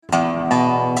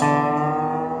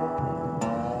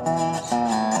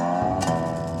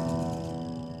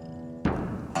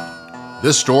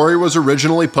This story was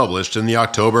originally published in the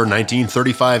October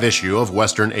 1935 issue of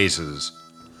Western Aces.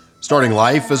 Starting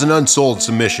life as an unsold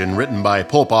submission written by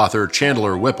pulp author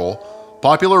Chandler Whipple,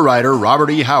 popular writer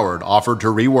Robert E. Howard offered to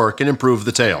rework and improve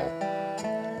the tale.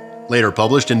 Later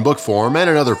published in book form and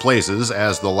in other places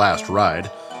as The Last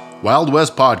Ride, Wild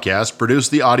West Podcast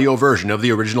produced the audio version of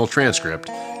the original transcript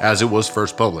as it was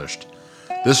first published.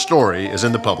 This story is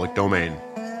in the public domain.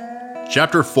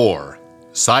 Chapter 4: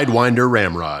 Sidewinder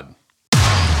Ramrod.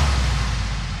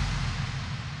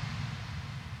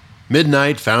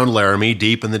 Midnight found Laramie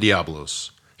deep in the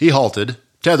Diablos. He halted,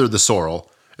 tethered the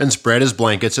sorrel, and spread his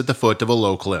blankets at the foot of a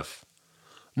low cliff.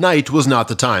 Night was not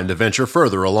the time to venture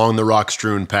further along the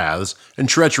rock-strewn paths and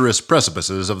treacherous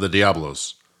precipices of the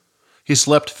Diablos. He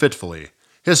slept fitfully,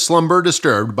 his slumber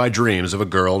disturbed by dreams of a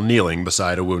girl kneeling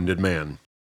beside a wounded man.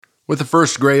 With the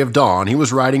first gray of dawn, he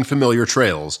was riding familiar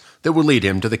trails that would lead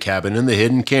him to the cabin in the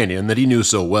hidden canyon that he knew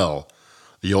so well,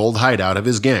 the old hideout of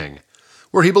his gang,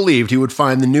 where he believed he would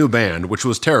find the new band which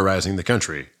was terrorizing the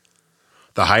country.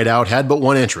 The hideout had but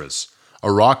one entrance,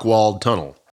 a rock-walled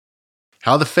tunnel.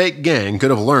 How the fake gang could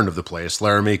have learned of the place,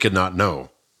 Laramie could not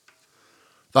know.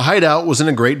 The hideout was in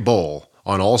a great bowl,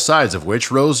 on all sides of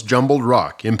which rose jumbled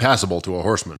rock, impassable to a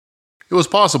horseman. It was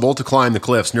possible to climb the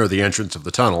cliffs near the entrance of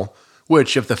the tunnel,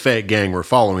 which, if the fake gang were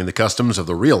following the customs of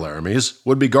the real Laramies,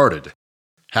 would be guarded.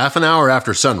 Half an hour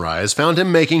after sunrise found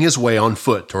him making his way on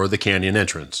foot toward the canyon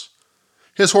entrance.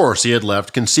 His horse he had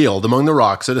left concealed among the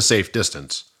rocks at a safe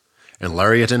distance, and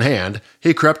lariat in hand,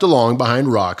 he crept along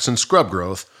behind rocks and scrub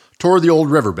growth toward the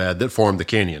old riverbed that formed the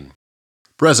canyon.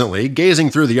 Presently,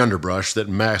 gazing through the underbrush that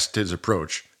masked his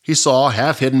approach, he saw,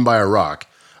 half hidden by a rock,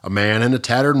 a man in a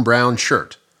tattered brown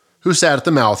shirt, who sat at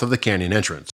the mouth of the canyon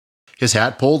entrance, his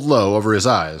hat pulled low over his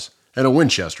eyes and a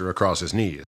Winchester across his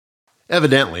knees.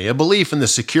 Evidently, a belief in the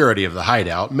security of the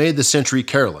hideout made the sentry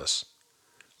careless.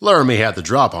 Laramie had the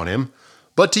drop on him,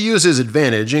 but to use his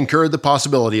advantage incurred the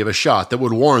possibility of a shot that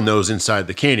would warn those inside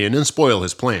the canyon and spoil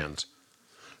his plans.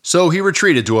 So he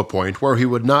retreated to a point where he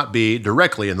would not be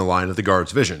directly in the line of the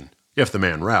guard's vision, if the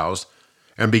man roused,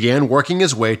 and began working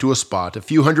his way to a spot a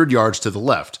few hundred yards to the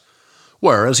left,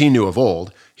 where, as he knew of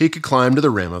old, he could climb to the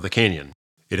rim of the canyon.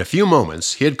 In a few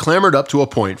moments, he had clambered up to a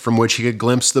point from which he could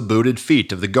glimpse the booted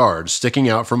feet of the guards sticking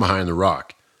out from behind the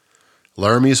rock.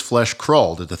 Laramie's flesh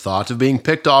crawled at the thought of being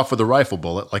picked off with a rifle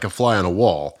bullet like a fly on a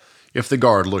wall, if the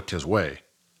guard looked his way.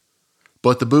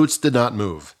 But the boots did not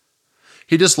move.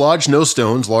 He dislodged no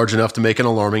stones large enough to make an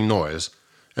alarming noise,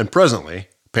 and presently,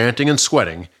 panting and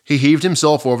sweating, he heaved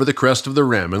himself over the crest of the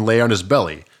rim and lay on his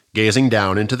belly, gazing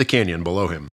down into the canyon below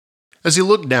him. As he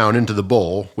looked down into the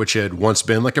bowl, which had once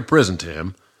been like a prison to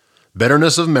him,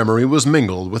 bitterness of memory was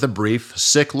mingled with a brief,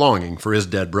 sick longing for his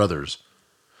dead brothers.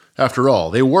 After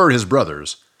all, they were his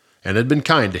brothers, and had been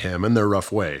kind to him in their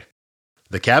rough way.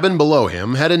 The cabin below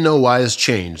him had in no wise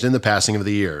changed in the passing of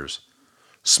the years.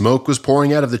 Smoke was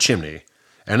pouring out of the chimney,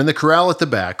 and in the corral at the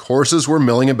back, horses were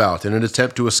milling about in an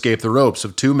attempt to escape the ropes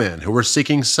of two men who were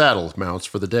seeking saddle mounts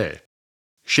for the day.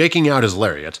 Shaking out his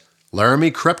lariat,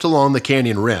 Laramie crept along the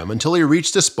canyon rim until he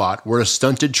reached a spot where a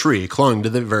stunted tree clung to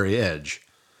the very edge.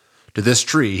 To this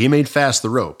tree he made fast the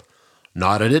rope,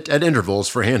 knotted it at intervals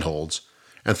for handholds,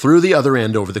 and threw the other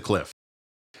end over the cliff.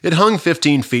 It hung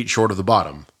 15 feet short of the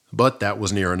bottom, but that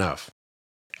was near enough.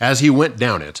 As he went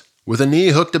down it, with a knee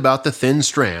hooked about the thin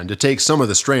strand to take some of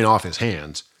the strain off his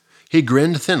hands, he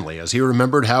grinned thinly as he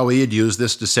remembered how he had used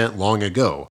this descent long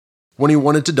ago, when he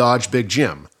wanted to dodge Big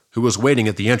Jim, who was waiting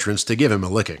at the entrance to give him a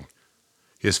licking.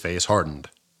 His face hardened.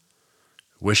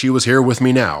 Wish he was here with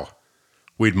me now.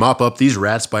 We'd mop up these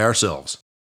rats by ourselves.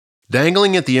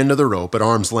 Dangling at the end of the rope at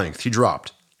arm's length, he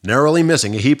dropped, narrowly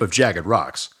missing a heap of jagged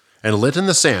rocks, and lit in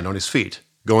the sand on his feet,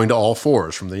 going to all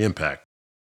fours from the impact.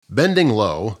 Bending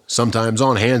low, sometimes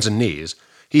on hands and knees,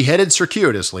 he headed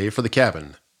circuitously for the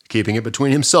cabin, keeping it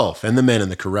between himself and the men in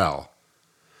the corral.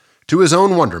 To his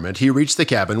own wonderment, he reached the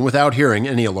cabin without hearing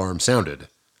any alarm sounded.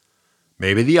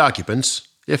 Maybe the occupants,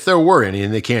 if there were any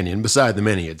in the canyon beside the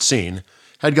men he had seen,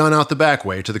 had gone out the back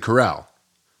way to the corral.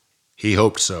 He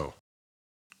hoped so.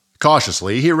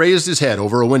 Cautiously, he raised his head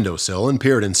over a windowsill and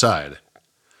peered inside.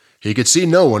 He could see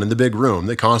no one in the big room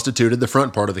that constituted the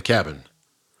front part of the cabin.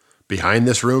 Behind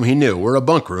this room, he knew, were a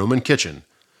bunk room and kitchen,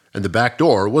 and the back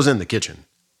door was in the kitchen.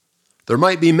 There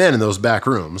might be men in those back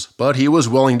rooms, but he was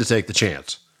willing to take the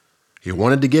chance. He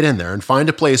wanted to get in there and find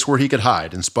a place where he could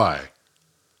hide and spy.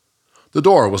 The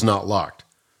door was not locked.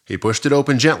 He pushed it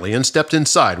open gently and stepped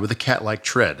inside with a cat-like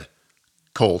tread.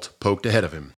 Colt poked ahead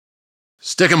of him.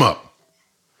 "Stick 'em up!"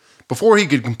 Before he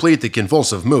could complete the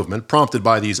convulsive movement prompted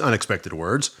by these unexpected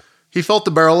words, he felt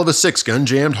the barrel of a 6-gun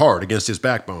jammed hard against his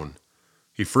backbone.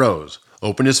 He froze,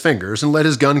 opened his fingers, and let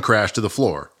his gun crash to the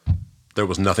floor. There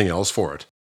was nothing else for it.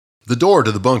 The door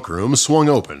to the bunk room swung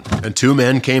open, and 2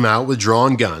 men came out with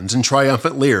drawn guns and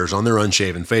triumphant leers on their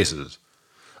unshaven faces.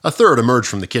 A third emerged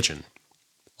from the kitchen.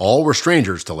 All were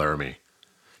strangers to Laramie.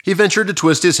 He ventured to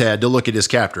twist his head to look at his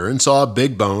captor and saw a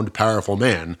big-boned, powerful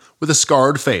man with a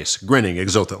scarred face grinning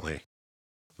exultantly.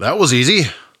 "That was easy,"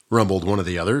 rumbled one of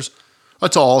the others, a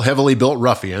tall, heavily built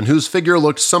ruffian whose figure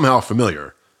looked somehow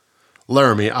familiar.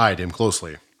 Laramie eyed him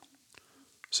closely.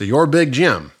 "So you're Big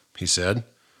Jim," he said.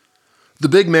 The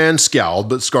big man scowled,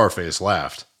 but Scarface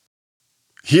laughed.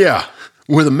 "Yeah,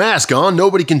 with a mask on,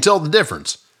 nobody can tell the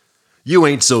difference. You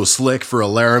ain't so slick for a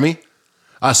Laramie.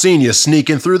 I seen you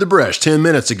sneaking through the brush 10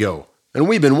 minutes ago, and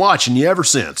we've been watching you ever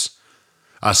since.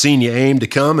 I seen you aim to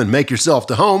come and make yourself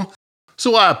to home,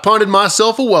 so I appointed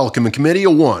myself a welcoming committee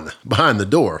of 1 behind the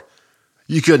door.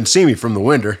 You couldn't see me from the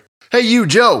window. Hey, you,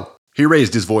 Joe!" He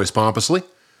raised his voice pompously.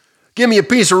 "Give me a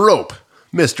piece of rope.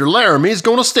 Mr. Laramie's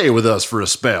going to stay with us for a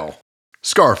spell."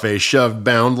 Scarface shoved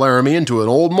bound Laramie into an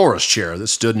old Morris chair that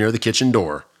stood near the kitchen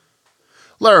door.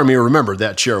 Laramie remembered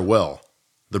that chair well.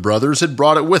 The brothers had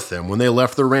brought it with them when they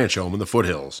left their ranch home in the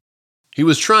foothills. He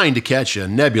was trying to catch a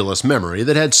nebulous memory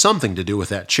that had something to do with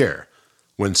that chair,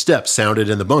 when steps sounded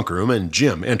in the bunkroom and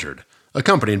Jim entered,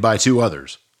 accompanied by 2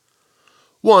 others.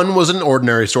 One was an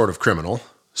ordinary sort of criminal,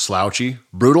 slouchy,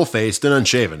 brutal-faced, and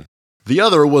unshaven. The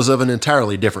other was of an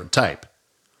entirely different type.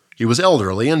 He was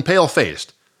elderly and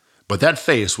pale-faced, but that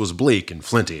face was bleak and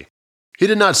flinty. He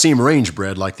did not seem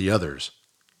range-bred like the others.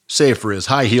 Save for his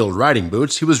high-heeled riding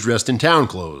boots, he was dressed in town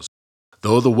clothes,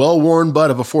 though the well-worn butt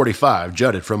of a .45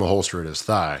 jutted from a holster at his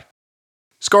thigh.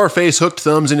 Scarface hooked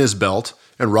thumbs in his belt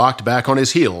and rocked back on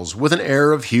his heels with an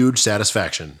air of huge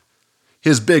satisfaction.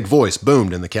 His big voice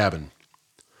boomed in the cabin.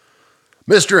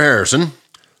 "Mr. Harrison,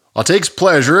 I takes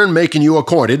pleasure in making you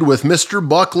acquainted with Mr.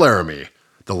 Buck Laramie,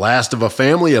 the last of a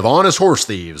family of honest horse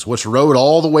thieves which rode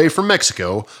all the way from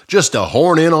Mexico just to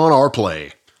horn in on our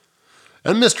play.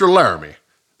 And Mr. Laramie,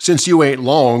 since you ain't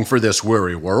long for this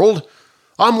weary world,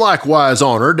 I'm likewise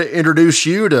honored to introduce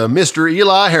you to Mr.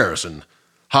 Eli Harrison,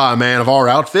 high man of our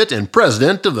outfit and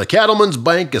president of the Cattlemen's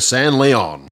Bank of San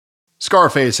Leon."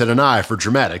 Scarface had an eye for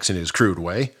dramatics in his crude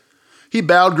way. He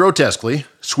bowed grotesquely,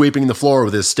 sweeping the floor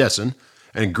with his Stetson,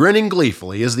 and grinning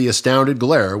gleefully as the astounded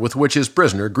glare with which his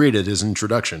prisoner greeted his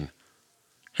introduction.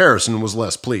 Harrison was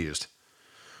less pleased.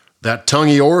 "That tongue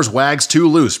of yours wags too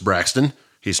loose, Braxton,"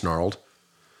 he snarled.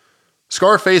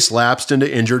 Scarface lapsed into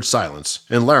injured silence,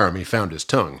 and Laramie found his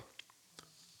tongue.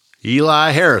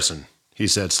 "Eli Harrison," he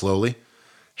said slowly,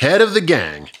 "head of the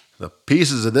gang. The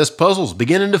pieces of this puzzle's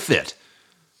beginning to fit.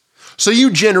 So you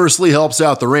generously helps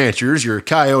out the ranchers your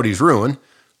coyotes ruin,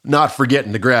 not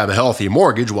forgetting to grab a healthy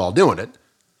mortgage while doing it.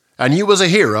 And you was a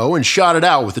hero and shot it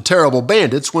out with the terrible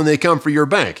bandits when they come for your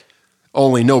bank,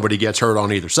 only nobody gets hurt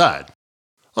on either side."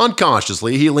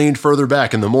 Unconsciously, he leaned further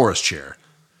back in the Morris chair,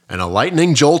 and a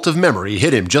lightning jolt of memory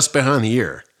hit him just behind the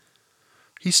ear.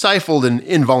 He stifled an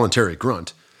involuntary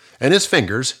grunt, and his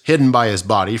fingers, hidden by his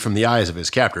body from the eyes of his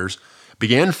captors,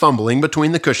 began fumbling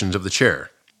between the cushions of the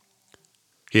chair.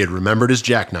 He had remembered his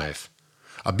jackknife,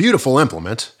 a beautiful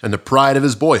implement and the pride of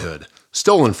his boyhood,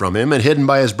 stolen from him and hidden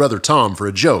by his brother Tom for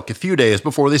a joke a few days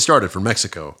before they started for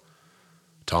Mexico.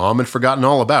 Tom had forgotten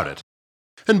all about it,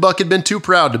 and Buck had been too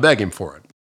proud to beg him for it.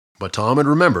 But Tom had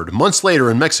remembered, months later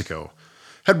in Mexico,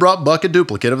 had brought Buck a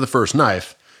duplicate of the first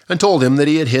knife, and told him that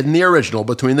he had hidden the original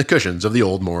between the cushions of the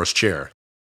old Morris chair.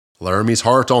 Laramie's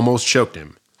heart almost choked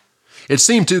him. It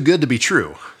seemed too good to be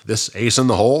true, this ace in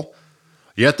the hole.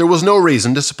 Yet there was no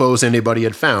reason to suppose anybody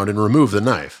had found and removed the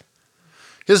knife.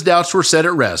 His doubts were set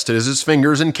at rest as his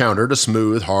fingers encountered a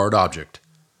smooth, hard object.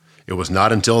 It was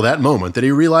not until that moment that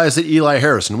he realized that Eli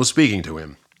Harrison was speaking to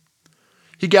him.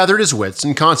 He gathered his wits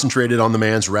and concentrated on the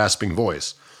man's rasping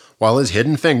voice, while his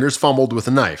hidden fingers fumbled with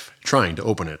the knife, trying to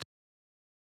open it.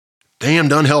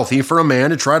 "Damned unhealthy for a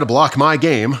man to try to block my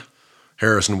game,"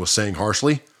 Harrison was saying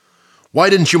harshly. "Why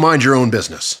didn't you mind your own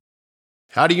business?"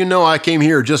 "How do you know I came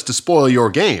here just to spoil your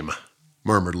game?"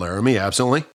 murmured Laramie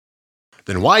absently.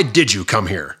 "Then why did you come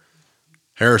here?"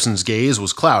 Harrison's gaze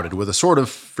was clouded with a sort of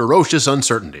ferocious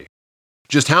uncertainty.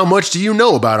 "Just how much do you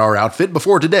know about our outfit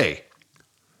before today?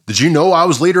 Did you know I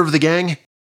was leader of the gang?"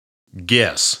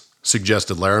 "Guess,"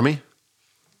 suggested Laramie.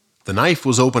 The knife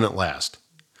was open at last.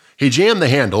 He jammed the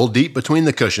handle deep between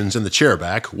the cushions and the chair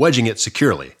back, wedging it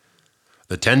securely.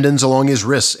 The tendons along his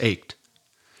wrists ached.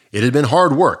 It had been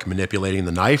hard work manipulating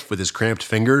the knife with his cramped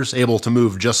fingers, able to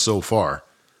move just so far.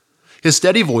 His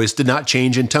steady voice did not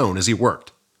change in tone as he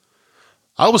worked.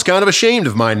 "I was kind of ashamed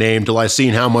of my name till I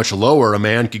seen how much lower a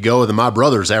man could go than my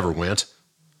brothers ever went."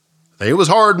 They was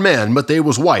hard men, but they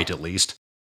was white at least.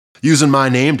 Using my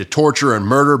name to torture and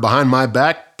murder behind my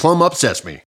back plumb upsets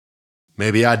me.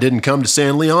 Maybe I didn't come to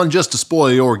San Leon just to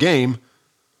spoil your game,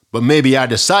 but maybe I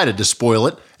decided to spoil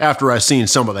it after I seen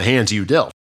some of the hands you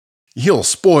dealt. You'll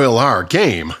spoil our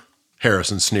game,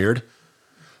 Harrison sneered.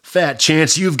 Fat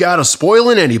chance you've got of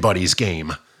spoiling anybody's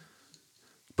game.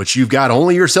 But you've got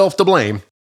only yourself to blame.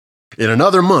 In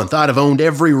another month, I'd have owned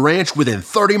every ranch within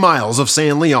 30 miles of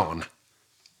San Leon.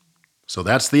 So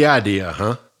that's the idea,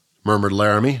 huh? Murmured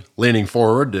Laramie, leaning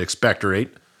forward to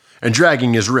expectorate, and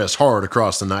dragging his wrist hard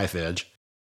across the knife edge.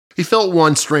 He felt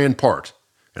one strand part,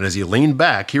 and as he leaned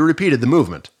back, he repeated the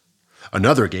movement.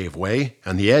 Another gave way,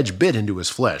 and the edge bit into his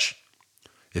flesh.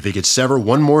 If he could sever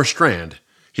one more strand,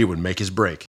 he would make his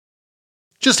break.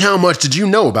 Just how much did you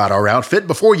know about our outfit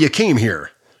before you came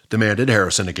here? Demanded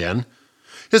Harrison again,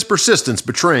 his persistence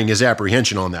betraying his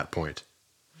apprehension on that point.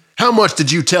 How much did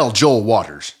you tell Joel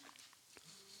Waters?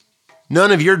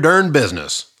 None of your darn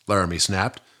business, Laramie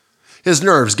snapped, his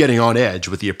nerves getting on edge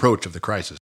with the approach of the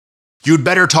crisis. You'd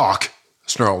better talk,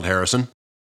 snarled Harrison.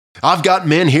 I've got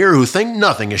men here who think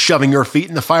nothing is shoving your feet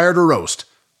in the fire to roast.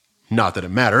 Not that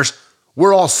it matters.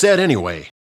 We're all set anyway.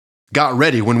 Got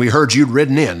ready when we heard you'd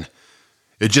ridden in.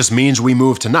 It just means we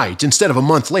move tonight instead of a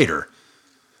month later.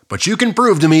 But you can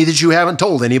prove to me that you haven't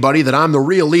told anybody that I'm the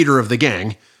real leader of the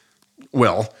gang.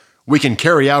 Well, we can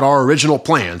carry out our original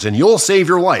plans and you'll save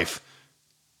your life.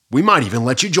 We might even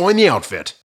let you join the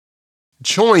outfit.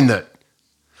 Join the...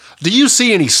 Do you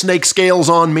see any snake scales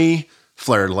on me?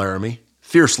 Flared Laramie,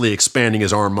 fiercely expanding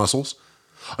his arm muscles.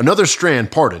 Another strand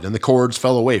parted and the cords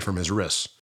fell away from his wrists.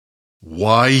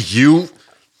 Why, you...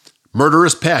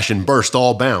 Murderous passion burst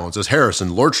all bounds as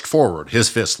Harrison lurched forward, his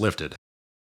fists lifted.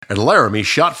 And Laramie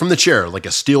shot from the chair like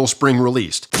a steel spring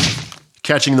released,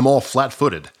 catching them all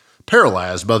flat-footed,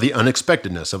 paralyzed by the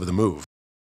unexpectedness of the move.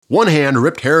 One hand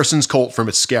ripped Harrison's Colt from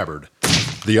its scabbard.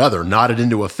 The other knotted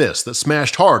into a fist that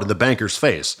smashed hard in the banker's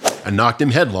face and knocked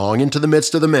him headlong into the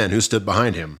midst of the men who stood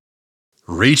behind him.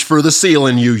 Reach for the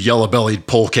ceiling, you yellow-bellied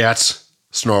polecats,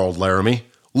 snarled Laramie,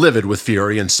 livid with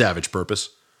fury and savage purpose.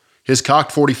 His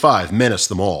cocked .45 menaced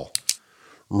them all.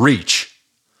 Reach.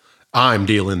 I'm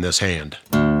dealing this hand.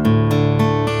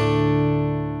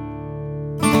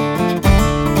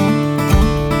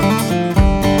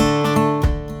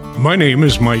 My name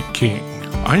is Mike King.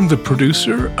 I'm the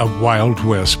producer of Wild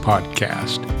West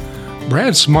Podcast.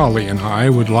 Brad Smalley and I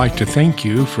would like to thank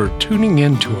you for tuning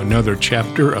in to another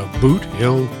chapter of Boot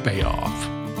Hill Payoff.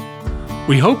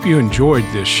 We hope you enjoyed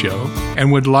this show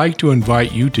and would like to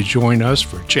invite you to join us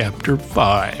for Chapter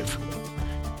 5.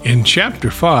 In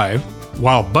Chapter 5,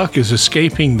 while Buck is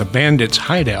escaping the bandits'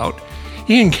 hideout,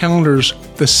 he encounters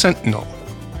the Sentinel.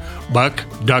 Buck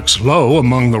ducks low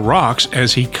among the rocks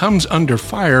as he comes under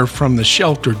fire from the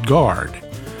sheltered guard.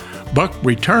 Buck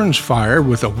returns fire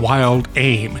with a wild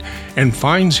aim and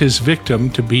finds his victim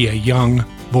to be a young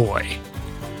boy.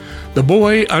 The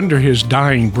boy, under his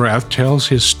dying breath, tells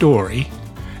his story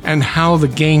and how the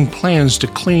gang plans to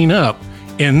clean up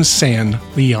in San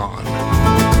Leon.